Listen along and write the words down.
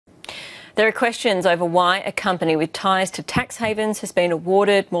There are questions over why a company with ties to tax havens has been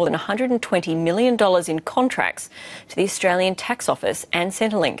awarded more than $120 million in contracts to the Australian Tax Office and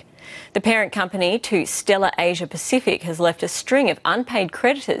Centrelink. The parent company to Stella Asia Pacific has left a string of unpaid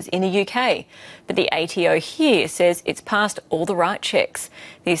creditors in the UK, but the ATO here says it's passed all the right checks.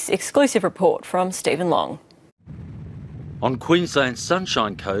 This exclusive report from Stephen Long. On Queensland's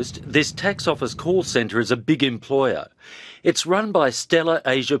Sunshine Coast, this tax office call centre is a big employer. It's run by Stella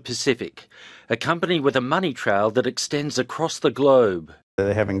Asia Pacific, a company with a money trail that extends across the globe.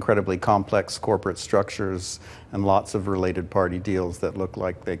 They have incredibly complex corporate structures and lots of related party deals that look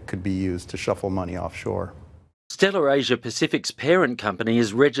like they could be used to shuffle money offshore. Stella Asia Pacific's parent company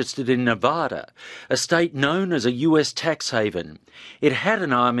is registered in Nevada, a state known as a US tax haven. It had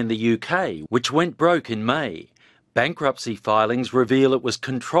an arm in the UK, which went broke in May. Bankruptcy filings reveal it was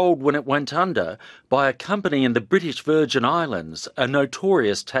controlled when it went under by a company in the British Virgin Islands, a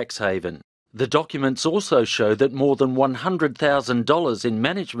notorious tax haven. The documents also show that more than $100,000 in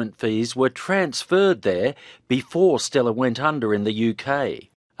management fees were transferred there before Stella went under in the UK.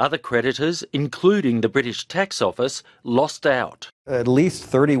 Other creditors, including the British Tax Office, lost out. At least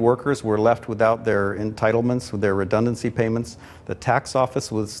 30 workers were left without their entitlements, with their redundancy payments. The tax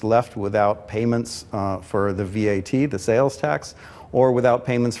office was left without payments for the VAT, the sales tax, or without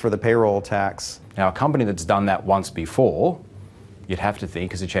payments for the payroll tax. Now, a company that's done that once before, you'd have to think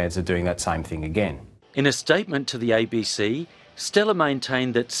has a chance of doing that same thing again. In a statement to the ABC, Stella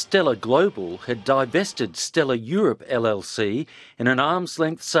maintained that Stella Global had divested Stella Europe LLC in an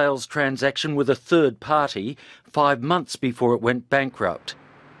arm's-length sales transaction with a third party 5 months before it went bankrupt.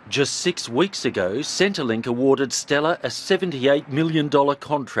 Just 6 weeks ago, Centrelink awarded Stella a $78 million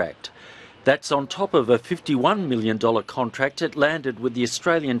contract. That's on top of a $51 million contract it landed with the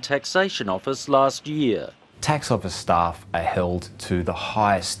Australian Taxation Office last year. Tax office staff are held to the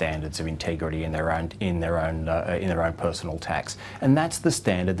highest standards of integrity in their own personal tax, and that's the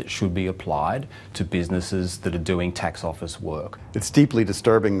standard that should be applied to businesses that are doing tax office work. It's deeply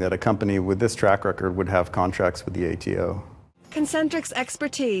disturbing that a company with this track record would have contracts with the ATO. Concentric's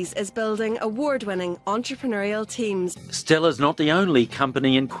expertise is building award-winning entrepreneurial teams. Stella's not the only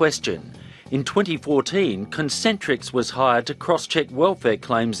company in question. In 2014, Concentrix was hired to cross-check welfare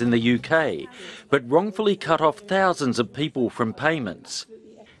claims in the UK, but wrongfully cut off thousands of people from payments.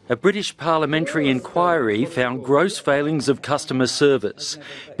 A British parliamentary inquiry found gross failings of customer service,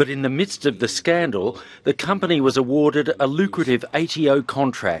 but in the midst of the scandal, the company was awarded a lucrative ATO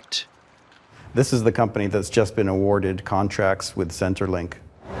contract. This is the company that's just been awarded contracts with Centrelink.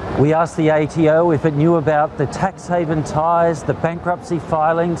 We asked the ATO if it knew about the tax haven ties, the bankruptcy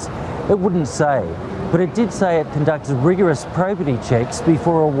filings. It wouldn't say, but it did say it conducts rigorous probity checks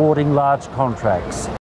before awarding large contracts.